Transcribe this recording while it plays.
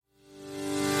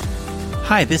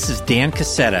Hi, this is Dan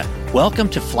Cassetta. Welcome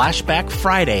to Flashback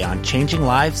Friday on Changing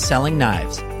Lives Selling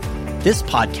Knives. This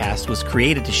podcast was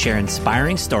created to share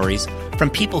inspiring stories from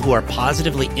people who are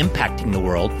positively impacting the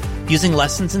world using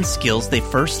lessons and skills they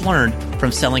first learned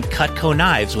from selling Cutco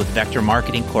knives with Vector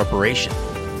Marketing Corporation.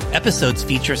 Episodes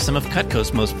feature some of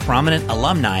Cutco's most prominent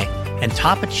alumni and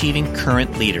top-achieving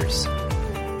current leaders.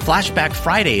 Flashback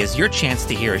Friday is your chance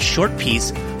to hear a short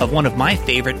piece of one of my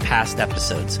favorite past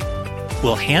episodes.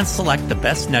 We'll hand-select the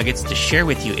best nuggets to share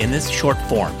with you in this short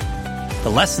form. The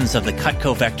lessons of the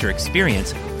Cutco Vector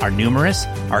experience are numerous,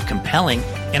 are compelling,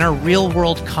 and are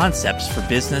real-world concepts for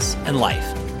business and life.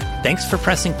 Thanks for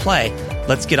pressing play.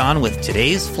 Let's get on with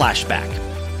today's Flashback.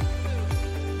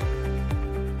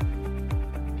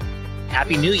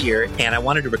 Happy New Year, and I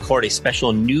wanted to record a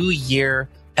special New Year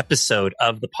episode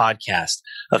of the podcast.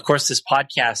 Of course, this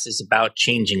podcast is about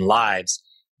changing lives.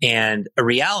 And a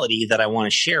reality that I want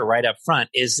to share right up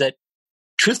front is that,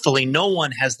 truthfully, no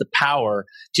one has the power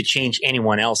to change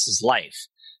anyone else's life.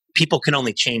 People can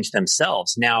only change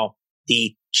themselves. Now,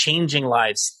 the Changing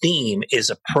Lives theme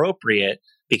is appropriate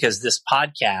because this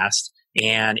podcast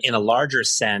and, in a larger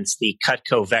sense, the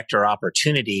Cutco Vector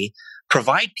opportunity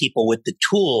provide people with the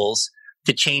tools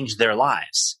to change their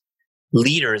lives.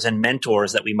 Leaders and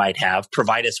mentors that we might have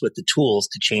provide us with the tools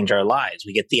to change our lives.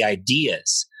 We get the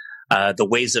ideas, the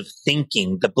ways of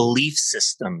thinking, the belief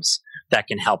systems that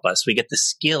can help us. We get the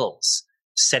skills,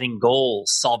 setting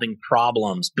goals, solving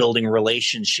problems, building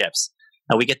relationships.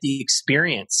 We get the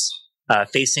experience,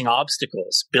 facing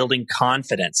obstacles, building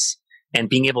confidence, and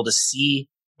being able to see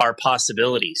our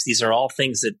possibilities. These are all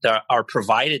things that are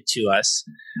provided to us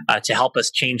to help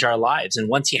us change our lives. And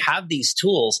once you have these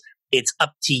tools, it's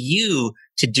up to you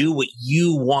to do what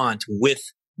you want with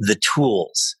the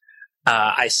tools.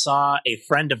 I saw a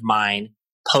friend of mine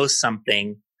post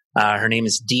something. Her name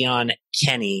is Dion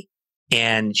Kenny,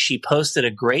 and she posted a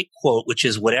great quote, which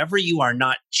is, whatever you are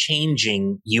not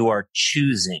changing, you are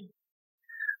choosing.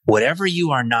 Whatever you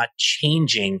are not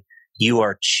changing, you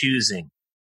are choosing.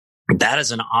 That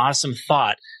is an awesome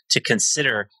thought to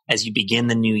consider as you begin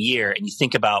the new year and you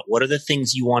think about what are the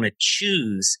things you want to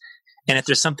choose. And if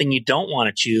there's something you don't want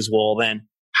to choose, well, then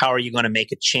how are you going to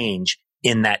make a change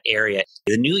in that area?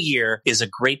 The new year is a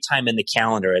great time in the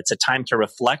calendar. It's a time to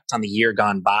reflect on the year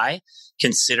gone by.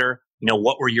 Consider,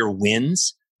 what were your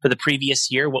wins for the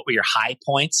previous year? What were your high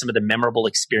points? Some of the memorable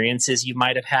experiences you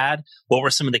might have had? What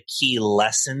were some of the key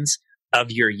lessons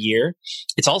of your year?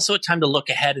 It's also a time to look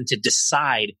ahead and to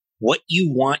decide what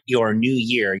you want your new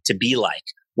year to be like.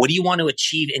 What do you want to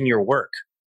achieve in your work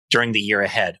during the year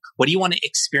ahead? What do you want to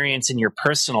experience in your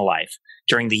personal life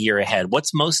during the year ahead?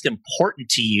 What's most important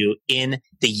to you in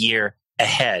the year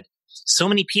ahead? So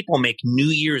many people make New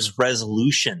Year's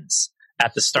resolutions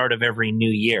at the start of every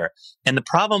new year. And the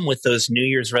problem with those New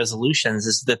Year's resolutions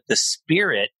is that the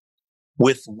spirit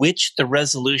with which the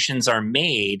resolutions are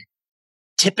made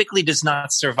typically does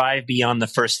not survive beyond the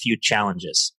first few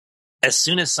challenges. As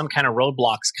soon as some kind of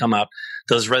roadblocks come up,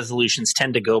 those resolutions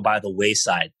tend to go by the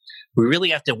wayside. We really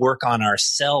have to work on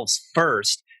ourselves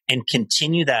first and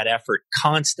continue that effort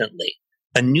constantly.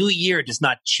 A new year does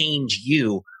not change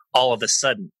you all of a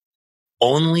sudden.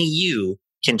 Only you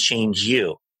can change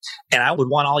you. And I would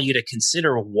want all you to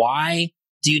consider, why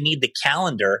do you need the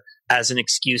calendar as an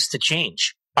excuse to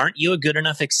change? Aren't you a good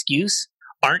enough excuse?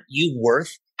 Aren't you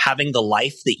worth having the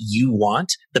life that you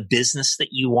want, the business that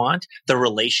you want, the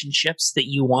relationships that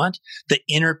you want, the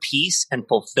inner peace and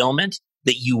fulfillment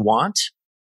that you want?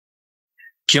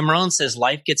 Jim Rohn says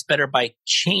life gets better by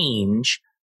change,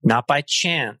 not by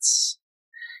chance.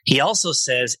 He also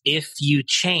says if you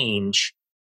change,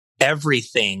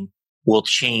 everything will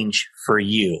change for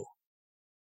you.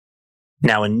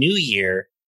 Now, a new year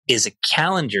is a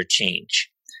calendar change,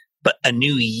 but a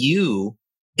new you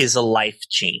is a life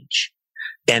change.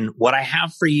 And what I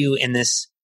have for you in this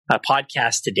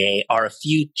podcast today are a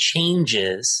few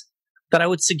changes that I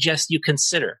would suggest you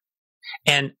consider.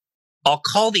 And I'll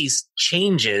call these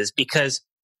changes because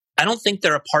I don't think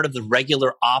they're a part of the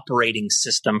regular operating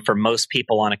system for most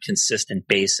people on a consistent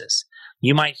basis.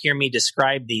 You might hear me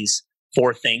describe these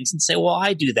 4 things and say, well,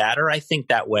 I do that or I think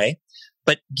that way.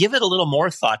 But give it a little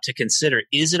more thought to consider,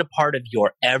 is it a part of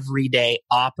your everyday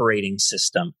operating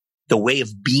system, the way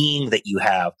of being that you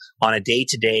have on a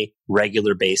day-to-day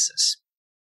regular basis?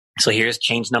 So here's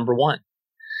change number 1.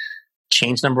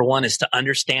 Change number 1 is to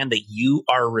understand that you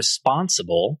are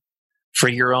responsible for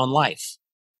your own life.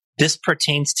 This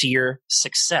pertains to your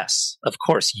success. Of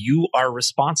course, you are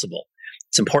responsible.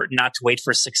 It's important not to wait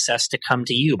for success to come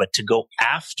to you, but to go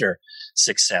after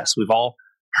success. We've all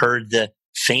heard the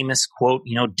famous quote,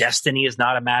 destiny is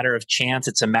not a matter of chance.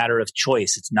 It's a matter of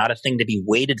choice. It's not a thing to be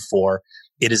waited for.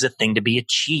 It is a thing to be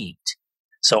achieved.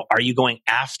 So are you going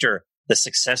after the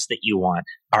success that you want?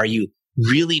 Are you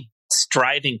really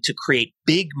striving to create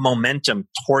big momentum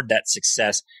toward that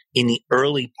success in the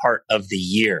early part of the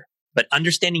year? But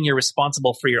understanding you're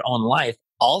responsible for your own life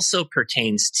also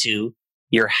pertains to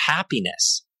your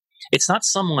happiness. It's not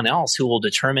someone else who will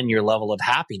determine your level of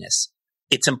happiness.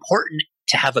 It's important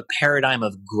to have a paradigm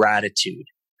of gratitude,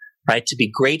 right? To be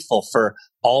grateful for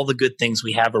all the good things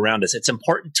we have around us. It's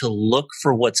important to look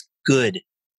for what's good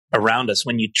around us.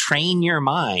 When you train your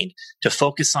mind to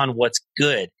focus on what's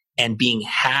good and being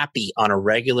happy on a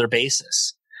regular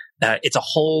basis, it's a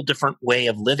whole different way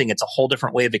of living. It's a whole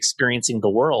different way of experiencing the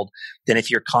world than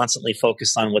if you're constantly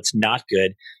focused on what's not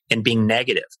good and being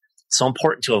negative. It's so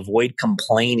important to avoid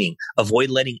complaining, avoid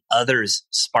letting others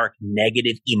spark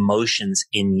negative emotions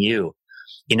in you.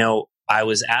 I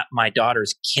was at my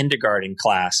daughter's kindergarten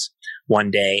class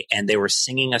one day and they were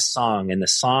singing a song, and the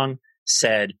song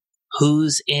said,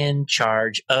 "Who's in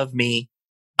charge of me?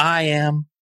 I am."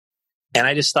 And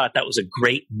I just thought that was a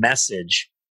great message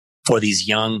for these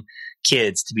young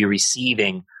kids to be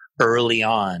receiving early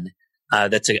on.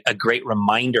 That's a great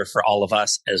reminder for all of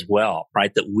us as well,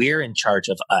 right? That we're in charge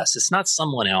of us. It's not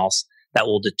someone else that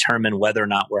will determine whether or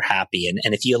not we're happy.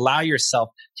 And if you allow yourself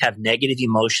to have negative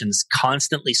emotions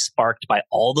constantly sparked by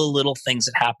all the little things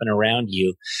that happen around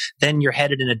you, then you're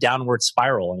headed in a downward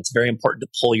spiral. And it's very important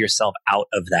to pull yourself out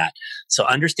of that. So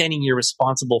understanding you're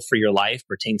responsible for your life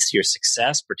pertains to your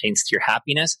success, pertains to your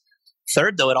happiness.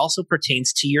 Third, though, it also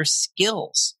pertains to your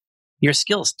skills. Your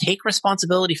skills. Take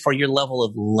responsibility for your level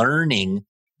of learning.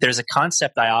 There's a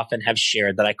concept I often have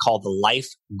shared that I call the life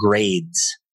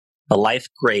grades. The life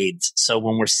grades. So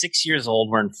when we're 6 years old,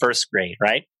 we're in first grade,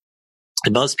 right?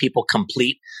 And most people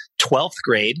complete 12th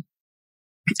grade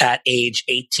at age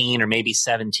 18 or maybe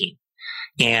 17.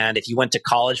 And if you went to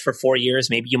college for 4 years,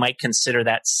 maybe you might consider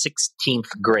that 16th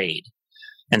grade.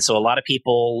 And so a lot of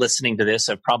people listening to this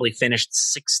have probably finished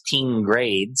 16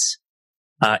 grades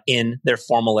in their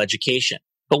formal education.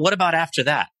 But what about after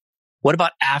that? What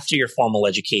about after your formal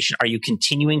education? Are you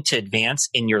continuing to advance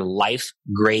in your life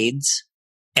grades?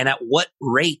 And at what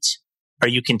rate are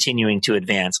you continuing to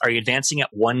advance? Are you advancing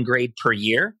at 1 grade per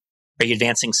year? Are you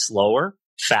advancing slower,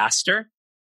 faster?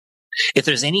 If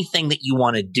there's anything that you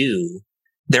want to do,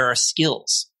 there are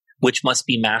skills which must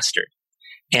be mastered.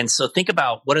 And so think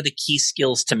about what are the key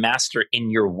skills to master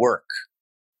in your work,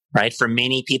 right? For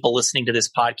many people listening to this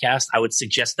podcast, I would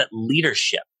suggest that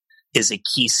leadership is a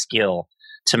key skill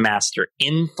to master.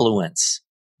 Influence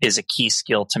is a key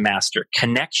skill to master.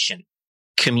 Connection,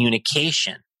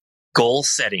 communication, goal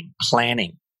setting,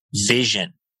 planning,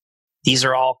 vision. These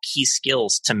are all key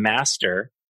skills to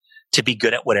master to be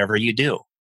good at whatever you do.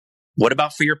 What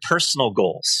about for your personal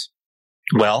goals?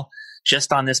 Well,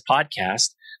 just on this podcast,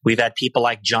 we've had people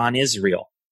like John Israel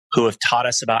who have taught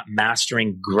us about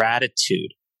mastering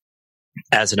gratitude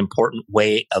as an important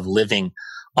way of living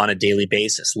on a daily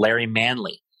basis. Larry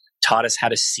Manley taught us how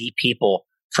to see people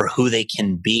for who they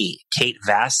can be. Kate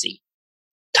Vassy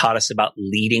taught us about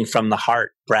leading from the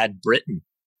heart. Brad Britton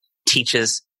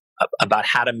teaches about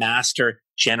how to master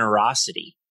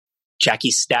generosity.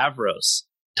 Jackie Stavros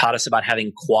taught us about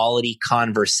having quality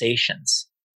conversations.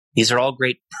 These are all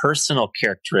great personal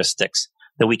characteristics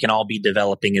that we can all be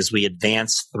developing as we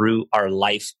advance through our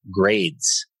life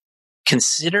grades.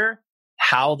 Consider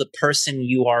how the person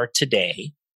you are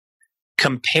today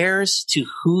compares to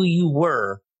who you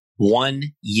were 1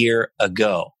 year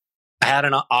ago. I had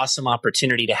an awesome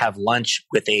opportunity to have lunch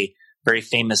with a very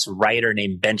famous writer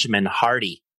named Benjamin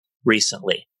Hardy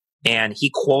recently. And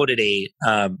he quoted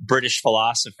a British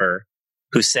philosopher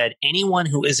who said, anyone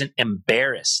who isn't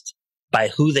embarrassed by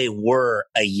who they were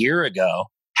a year ago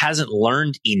hasn't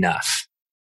learned enough.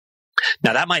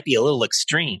 Now, that might be a little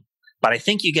extreme, but I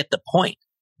think you get the point,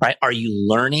 right? Are you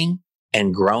learning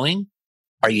and growing?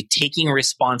 Are you taking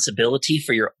responsibility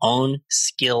for your own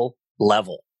skill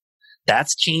level?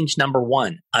 That's change number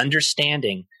one,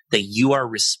 understanding that you are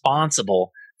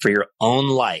responsible for your own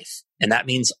life. And that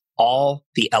means all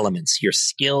the elements, your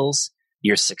skills,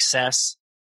 your success,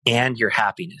 and your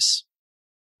happiness.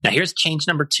 Now, here's change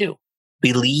number two.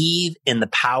 Believe in the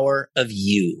power of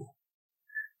you.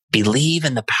 Believe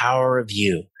in the power of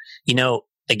you. You know,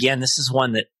 again, this is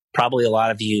one that probably a lot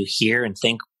of you hear and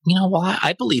think, well,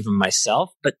 I believe in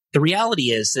myself. But the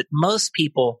reality is that most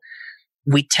people,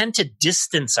 we tend to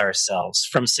distance ourselves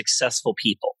from successful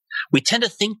people. We tend to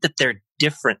think that they're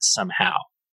different somehow.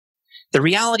 The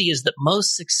reality is that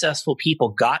most successful people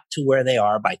got to where they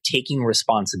are by taking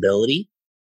responsibility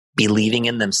believing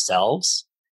in themselves,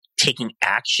 taking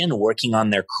action, working on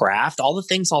their craft, all the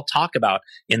things I'll talk about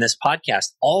in this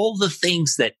podcast, all the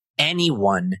things that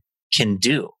anyone can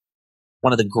do.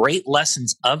 One of the great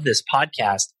lessons of this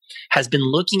podcast has been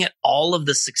looking at all of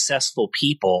the successful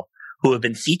people who have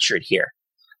been featured here.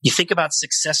 You think about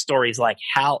success stories like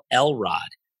Hal Elrod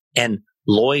and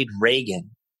Lloyd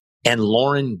Reagan and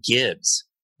Lauren Gibbs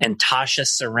and Tasha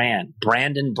Saran,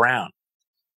 Brandon Brown.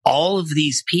 All of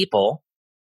these people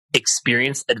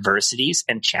experienced adversities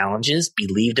and challenges,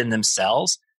 believed in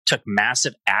themselves, took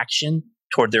massive action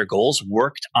toward their goals,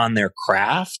 worked on their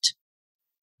craft,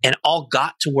 and all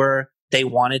got to where they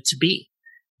wanted to be.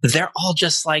 They're all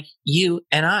just like you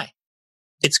and I.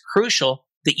 It's crucial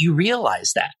that you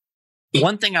realize that.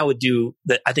 One thing I would do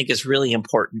that I think is really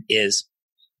important is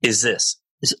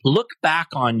look back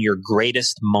on your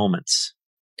greatest moments.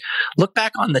 Look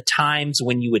back on the times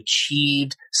when you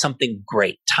achieved something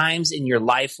great, times in your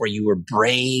life where you were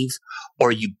brave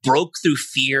or you broke through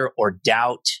fear or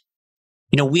doubt.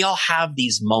 You know, we all have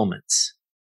these moments.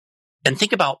 And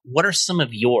think about what are some of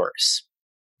yours?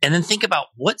 And then think about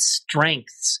what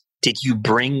strengths did you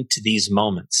bring to these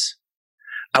moments?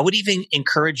 I would even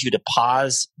encourage you to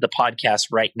pause the podcast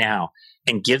right now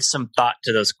and give some thought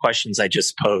to those questions I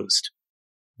just posed.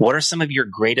 What are some of your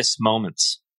greatest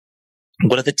moments?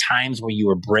 What are the times where you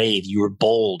were brave, you were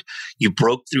bold, you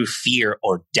broke through fear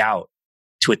or doubt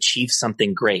to achieve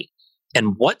something great?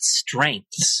 And what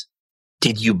strengths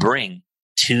did you bring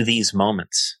to these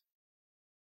moments?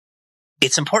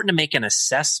 It's important to make an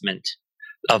assessment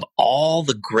of all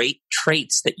the great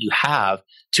traits that you have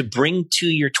to bring to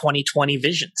your 2020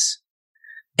 visions.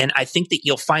 And I think that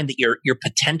you'll find that your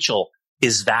potential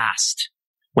is vast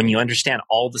when you understand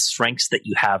all the strengths that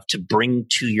you have to bring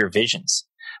to your visions.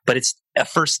 But it's a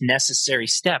first necessary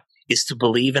step is to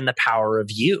believe in the power of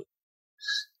you.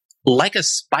 Like a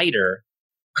spider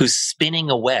who's spinning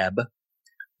a web,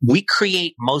 we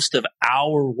create most of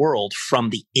our world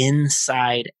from the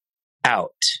inside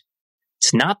out.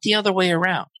 It's not the other way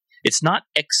around. It's not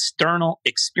external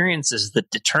experiences that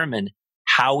determine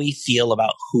how we feel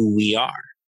about who we are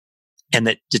and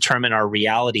that determine our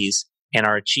realities and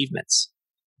our achievements.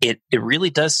 It really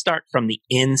does start from the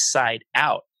inside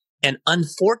out. And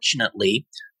unfortunately,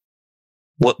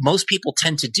 what most people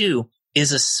tend to do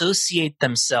is associate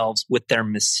themselves with their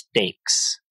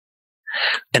mistakes.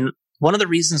 And one of the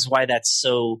reasons why that's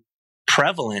so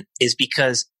prevalent is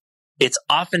because it's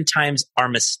oftentimes our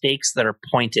mistakes that are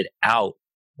pointed out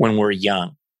when we're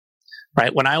young,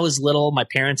 right? When I was little, my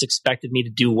parents expected me to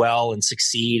do well and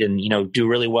succeed and, do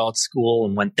really well at school.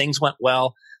 And when things went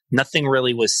well, nothing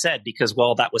really was said because,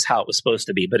 well, that was how it was supposed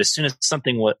to be. But as soon as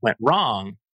something went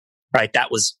wrong, right, that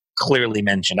was clearly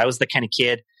mentioned. I was the kind of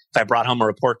kid, if I brought home a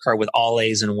report card with all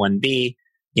A's and one B,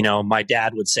 my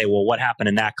dad would say, well, what happened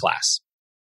in that class?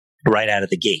 Right out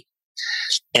of the gate.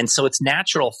 And so it's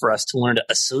natural for us to learn to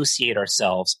associate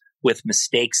ourselves with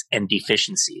mistakes and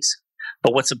deficiencies.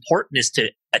 But what's important is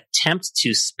to attempt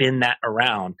to spin that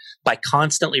around by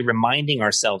constantly reminding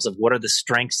ourselves of what are the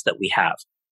strengths that we have.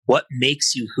 What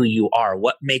makes you who you are?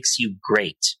 What makes you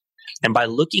great? And by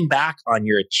looking back on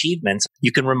your achievements,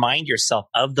 you can remind yourself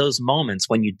of those moments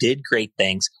when you did great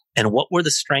things and what were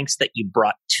the strengths that you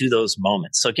brought to those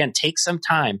moments. So again, take some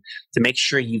time to make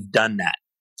sure you've done that.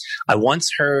 I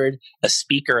once heard a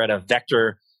speaker at a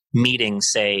Vector meeting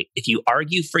say, if you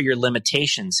argue for your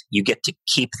limitations, you get to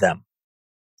keep them.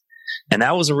 And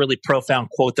that was a really profound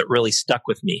quote that really stuck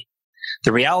with me.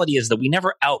 The reality is that we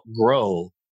never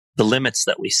outgrow the limits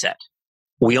that we set.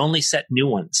 We only set new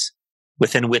ones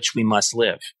within which we must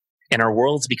live. And our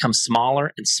worlds become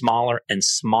smaller and smaller and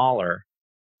smaller.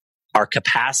 Our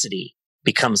capacity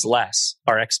becomes less.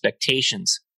 Our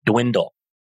expectations dwindle.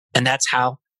 And that's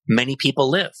how many people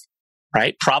live,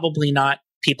 right? Probably not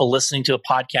people listening to a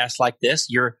podcast like this.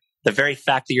 The very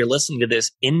fact that you're listening to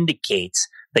this indicates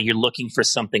that you're looking for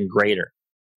something greater.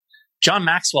 John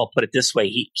Maxwell put it this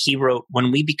way. He wrote,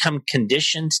 when we become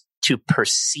conditioned to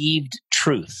perceived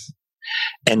truth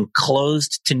and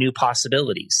closed to new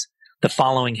possibilities, the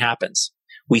following happens.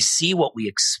 We see what we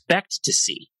expect to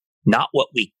see, not what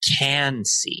we can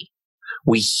see.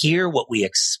 We hear what we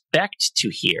expect to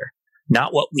hear,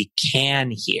 not what we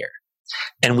can hear.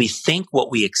 And we think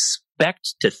what we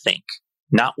expect to think,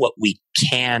 not what we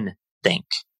can think.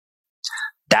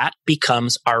 That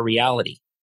becomes our reality.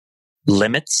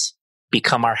 Limits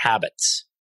become our habits.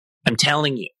 I'm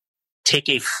telling you, take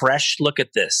a fresh look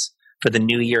at this for the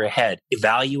new year ahead.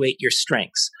 Evaluate your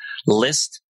strengths.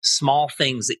 List small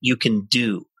things that you can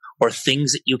do or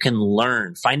things that you can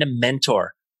learn. Find a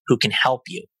mentor who can help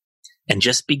you and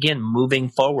just begin moving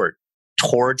forward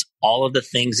towards all of the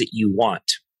things that you want,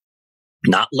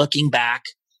 not looking back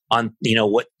on,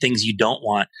 what things you don't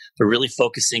want, but really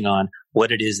focusing on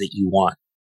what it is that you want.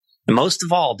 And most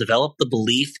of all, develop the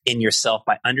belief in yourself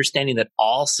by understanding that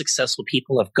all successful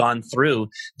people have gone through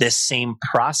this same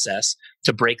process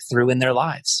to break through in their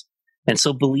lives. And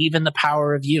so believe in the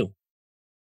power of you.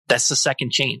 That's the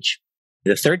second change.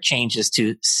 The third change is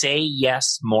to say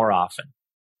yes more often.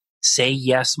 Say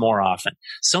yes more often.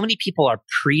 So many people are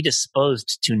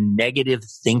predisposed to negative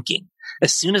thinking.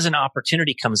 As soon as an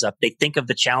opportunity comes up, they think of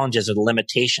the challenges or the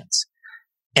limitations,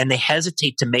 and they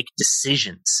hesitate to make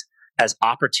decisions as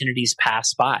opportunities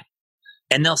pass by.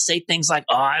 And they'll say things like,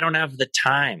 oh, I don't have the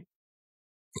time.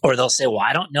 Or they'll say, well,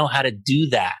 I don't know how to do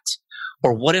that.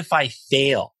 Or what if I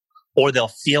fail? Or they'll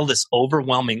feel this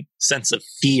overwhelming sense of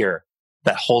fear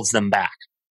that holds them back.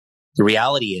 The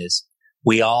reality is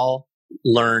we all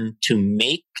learn to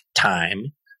make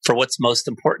time for what's most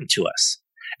important to us.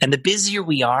 And the busier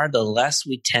we are, the less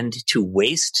we tend to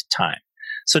waste time.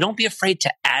 So don't be afraid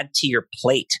to add to your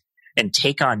plate and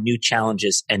take on new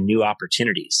challenges and new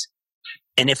opportunities.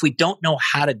 And if we don't know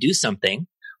how to do something,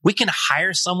 we can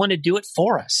hire someone to do it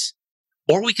for us,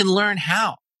 or we can learn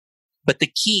how. But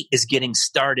the key is getting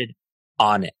started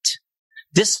on it.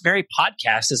 This very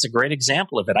podcast is a great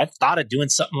example of it. I've thought of doing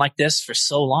something like this for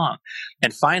so long.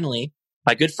 And finally,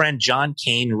 my good friend John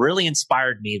Kane really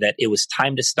inspired me that it was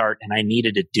time to start and I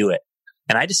needed to do it.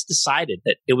 And I just decided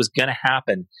that it was going to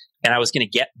happen and I was going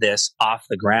to get this off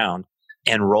the ground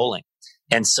and rolling.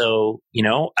 And so,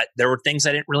 there were things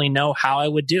I didn't really know how I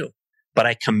would do, but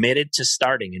I committed to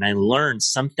starting and I learned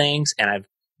some things and I've,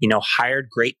 hired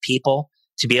great people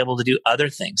to be able to do other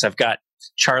things. I've got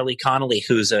Charlie Connolly,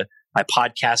 who's my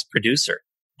podcast producer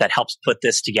that helps put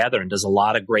this together and does a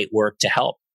lot of great work to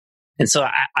help. And so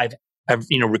I've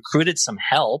recruited some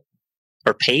help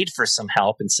or paid for some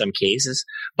help in some cases,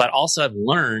 but also I've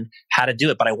learned how to do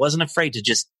it. But I wasn't afraid to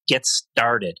just get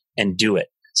started and do it.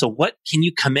 So what can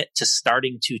you commit to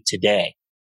starting to today?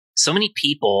 So many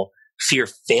people fear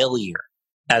failure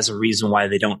as a reason why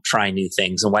they don't try new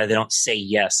things and why they don't say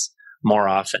yes more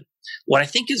often. What I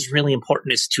think is really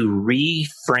important is to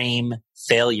reframe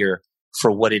failure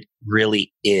for what it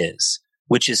really is,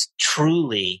 which is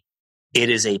truly, it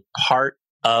is a part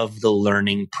of the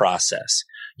learning process.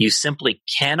 You simply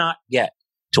cannot get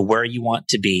to where you want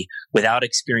to be without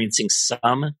experiencing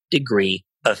some degree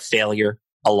of failure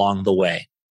along the way.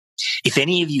 If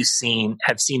any of you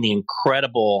have seen the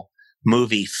incredible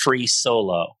movie Free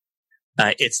Solo,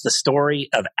 it's the story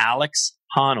of Alex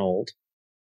Honnold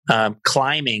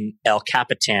climbing El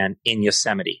Capitan in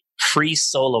Yosemite, free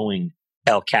soloing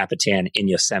El Capitan in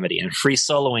Yosemite. And free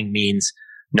soloing means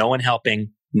no one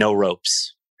helping, no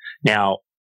ropes. Now,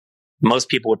 most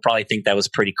people would probably think that was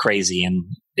pretty crazy, and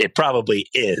it probably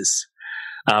is.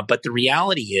 But the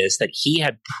reality is that he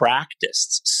had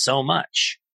practiced so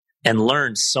much and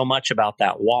learned so much about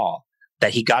that wall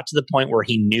that he got to the point where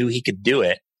he knew he could do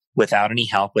it without any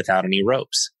help, without any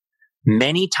ropes.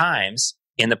 Many times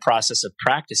in the process of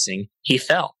practicing, he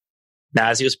fell. Now,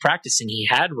 as he was practicing, he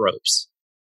had ropes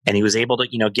and he was able to,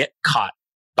 get caught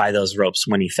by those ropes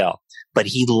when he fell. But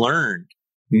he learned,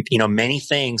 many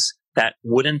things that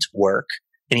wouldn't work.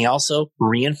 And he also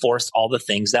reinforced all the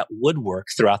things that would work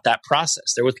throughout that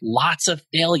process. There was lots of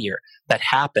failure that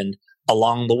happened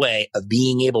along the way of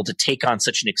being able to take on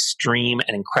such an extreme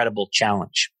and incredible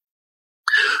challenge.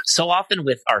 So often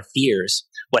with our fears,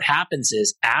 what happens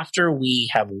is after we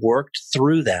have worked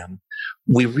through them,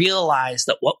 we realize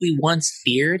that what we once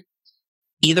feared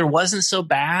either wasn't so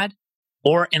bad,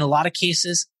 or in a lot of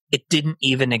cases, it didn't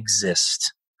even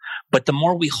exist. But the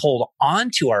more we hold on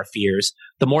to our fears,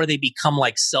 the more they become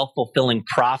like self-fulfilling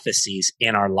prophecies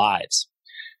in our lives.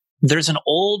 There's an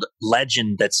old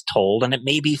legend that's told, and it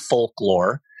may be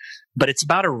folklore, but it's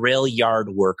about a rail yard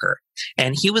worker.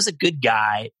 And he was a good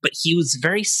guy, but he was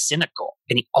very cynical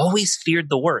and he always feared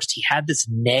the worst. He had this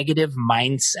negative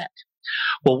mindset.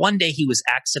 Well, one day he was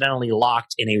accidentally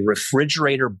locked in a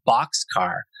refrigerator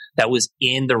boxcar that was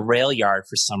in the rail yard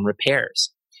for some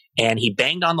repairs. And he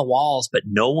banged on the walls, but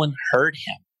no one heard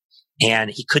him.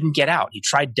 And he couldn't get out. He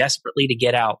tried desperately to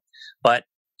get out, but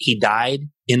he died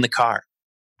in the car.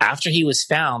 After he was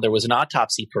found, there was an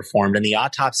autopsy performed, and the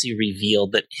autopsy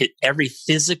revealed that every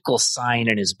physical sign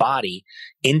in his body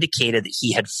indicated that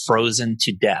he had frozen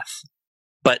to death.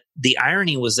 But the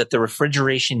irony was that the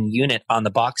refrigeration unit on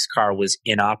the boxcar was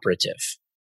inoperative.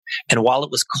 And while it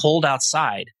was cold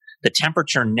outside, the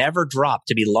temperature never dropped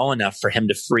to be low enough for him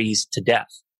to freeze to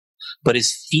death. But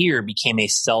his fear became a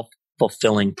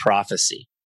self-fulfilling prophecy.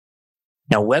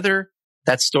 Now, whether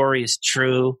that story is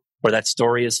true or that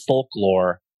story is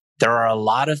folklore, There are a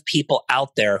lot of people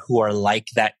out there who are like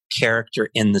that character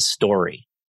in the story.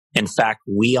 In fact,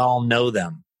 we all know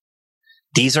them.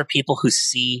 These are people who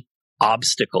see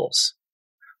obstacles,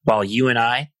 while you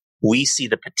and we see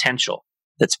the potential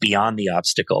that's beyond the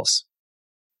obstacles.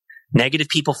 Negative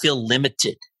people feel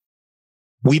limited.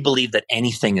 We believe that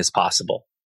anything is possible.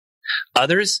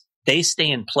 Others, they stay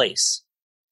in place,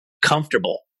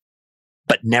 comfortable,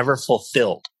 but never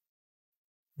fulfilled.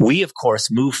 We, of course,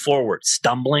 move forward,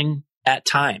 stumbling at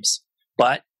times,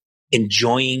 but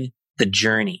enjoying the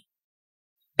journey.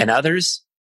 And others,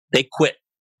 they quit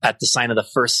at the sign of the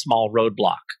first small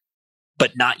roadblock,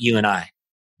 but not you and I,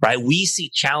 right? We see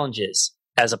challenges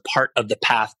as a part of the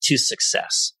path to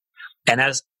success. And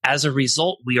as a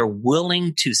result, we are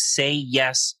willing to say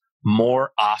yes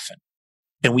more often.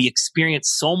 And we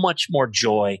experience so much more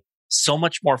joy, so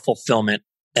much more fulfillment,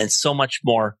 and so much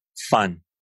more fun.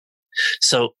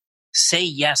 So say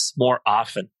yes more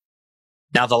often.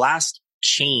 Now, the last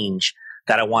change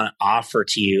that I want to offer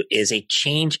to you is a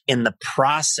change in the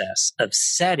process of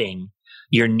setting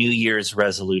your New Year's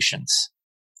resolutions.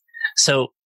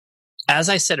 So, as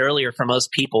I said earlier, for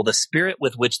most people, the spirit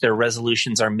with which their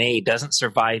resolutions are made doesn't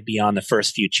survive beyond the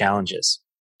first few challenges.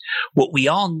 What we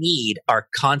all need are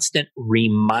constant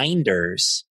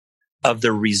reminders of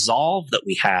the resolve that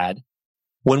we had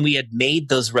when we had made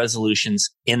those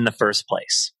resolutions in the first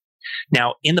place.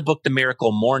 Now, in the book, The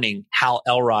Miracle Morning, Hal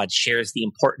Elrod shares the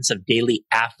importance of daily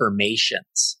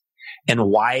affirmations and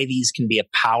why these can be a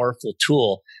powerful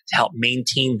tool to help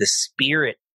maintain the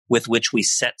spirit with which we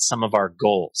set some of our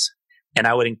goals. And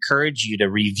I would encourage you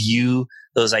to review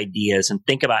those ideas and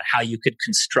think about how you could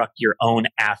construct your own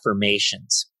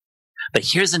affirmations. But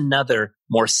here's another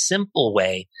more simple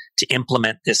way to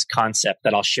implement this concept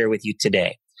that I'll share with you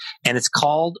today. And it's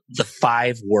called the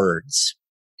 5 words.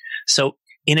 So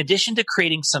in addition to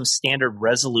creating some standard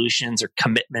resolutions or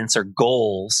commitments or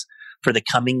goals for the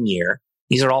coming year,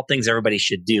 these are all things everybody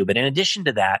should do. But in addition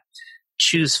to that,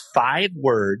 choose 5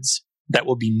 words that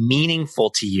will be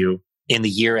meaningful to you in the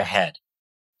year ahead.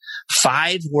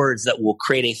 5 words that will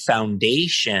create a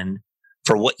foundation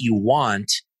for what you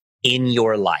want in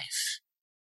your life.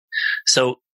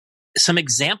 So some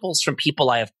examples from people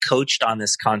I have coached on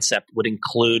this concept would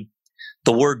include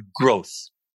the word growth,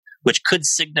 which could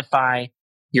signify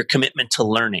your commitment to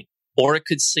learning, or it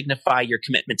could signify your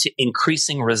commitment to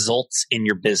increasing results in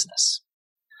your business.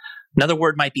 Another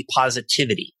word might be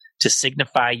positivity, to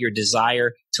signify your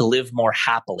desire to live more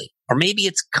happily. Or maybe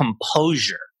it's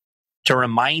composure, to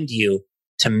remind you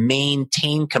to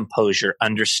maintain composure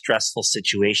under stressful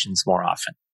situations more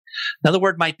often. Another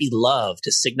word might be love,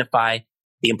 to signify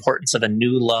the importance of a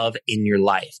new love in your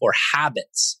life, or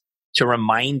habits, to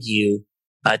remind you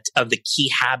of the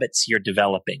key habits you're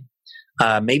developing.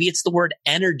 Maybe it's the word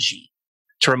energy,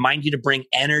 to remind you to bring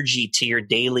energy to your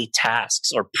daily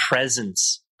tasks, or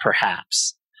presence,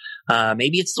 perhaps.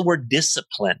 Maybe it's the word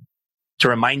discipline, to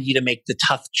remind you to make the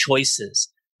tough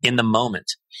choices in the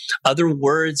moment. Other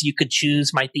words you could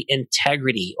choose might be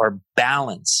integrity, or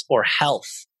balance, or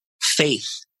health, faith,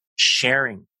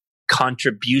 sharing,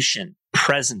 contribution,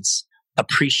 presence,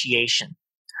 appreciation,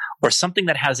 or something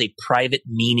that has a private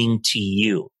meaning to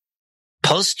you.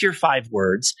 Post your 5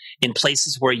 words in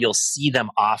places where you'll see them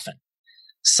often.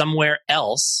 Somewhere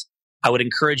else, I would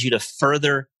encourage you to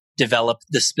further develop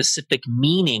the specific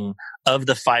meaning of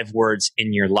the 5 words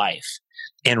in your life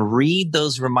and read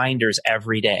those reminders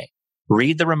every day.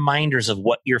 Read the reminders of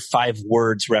what your 5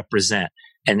 words represent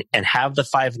and have the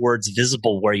 5 words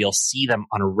visible where you'll see them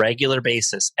on a regular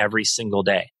basis every single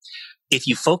day. If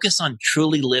you focus on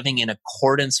truly living in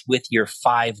accordance with your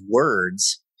 5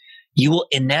 words, you will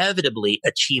inevitably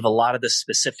achieve a lot of the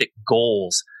specific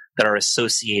goals that are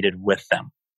associated with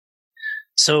them.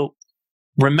 So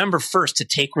remember first to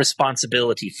take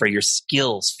responsibility for your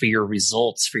skills, for your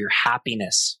results, for your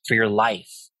happiness, for your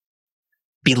life.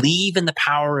 Believe in the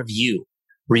power of you.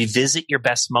 Revisit your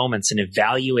best moments and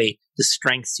evaluate the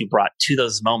strengths you brought to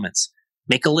those moments.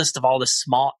 Make a list of all the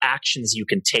small actions you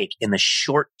can take in the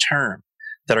short term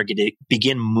that are going to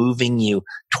begin moving you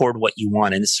toward what you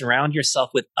want, and surround yourself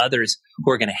with others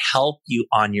who are going to help you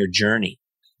on your journey.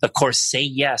 Of course, say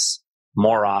yes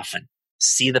more often.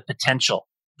 See the potential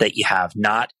that you have,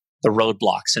 not the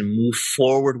roadblocks, and move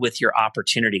forward with your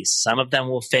opportunities. Some of them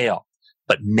will fail,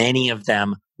 but many of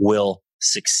them will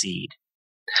succeed.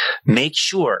 Make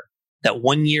sure that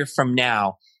 1 year from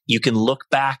now, you can look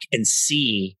back and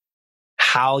see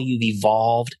how you've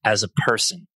evolved as a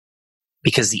person,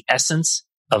 because the essence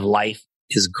of life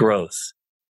is growth.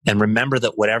 And remember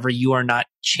that whatever you are not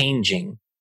changing,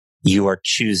 you are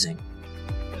choosing.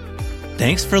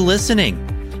 Thanks for listening.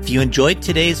 If you enjoyed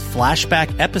today's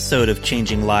flashback episode of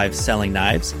Changing Lives Selling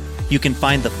Knives, you can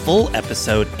find the full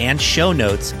episode and show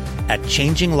notes at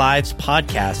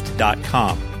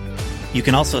changinglivespodcast.com. You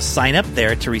can also sign up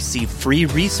there to receive free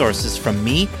resources from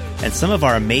me and some of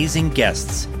our amazing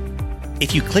guests.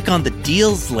 If you click on the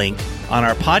deals link on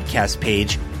our podcast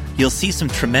page, you'll see some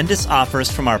tremendous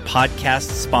offers from our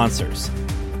podcast sponsors.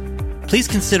 Please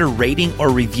consider rating or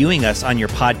reviewing us on your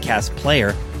podcast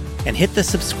player and hit the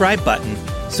subscribe button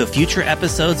so future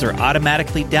episodes are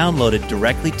automatically downloaded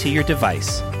directly to your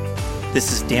device.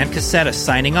 This is Dan Cassetta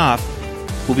signing off.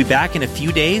 We'll be back in a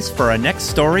few days for our next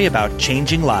story about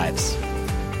changing lives.